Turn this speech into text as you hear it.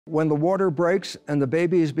When the water breaks and the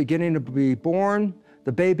baby is beginning to be born,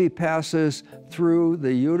 the baby passes through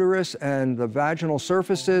the uterus and the vaginal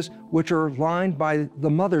surfaces, which are lined by the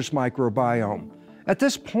mother's microbiome. At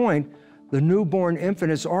this point, the newborn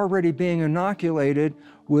infant is already being inoculated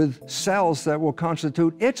with cells that will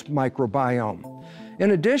constitute its microbiome.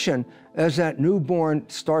 In addition, as that newborn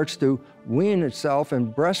starts to wean itself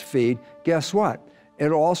and breastfeed, guess what?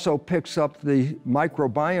 It also picks up the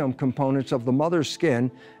microbiome components of the mother's skin,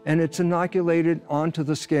 and it's inoculated onto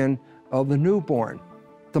the skin of the newborn.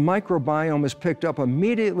 The microbiome is picked up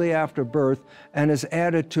immediately after birth and is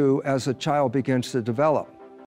added to as the child begins to develop.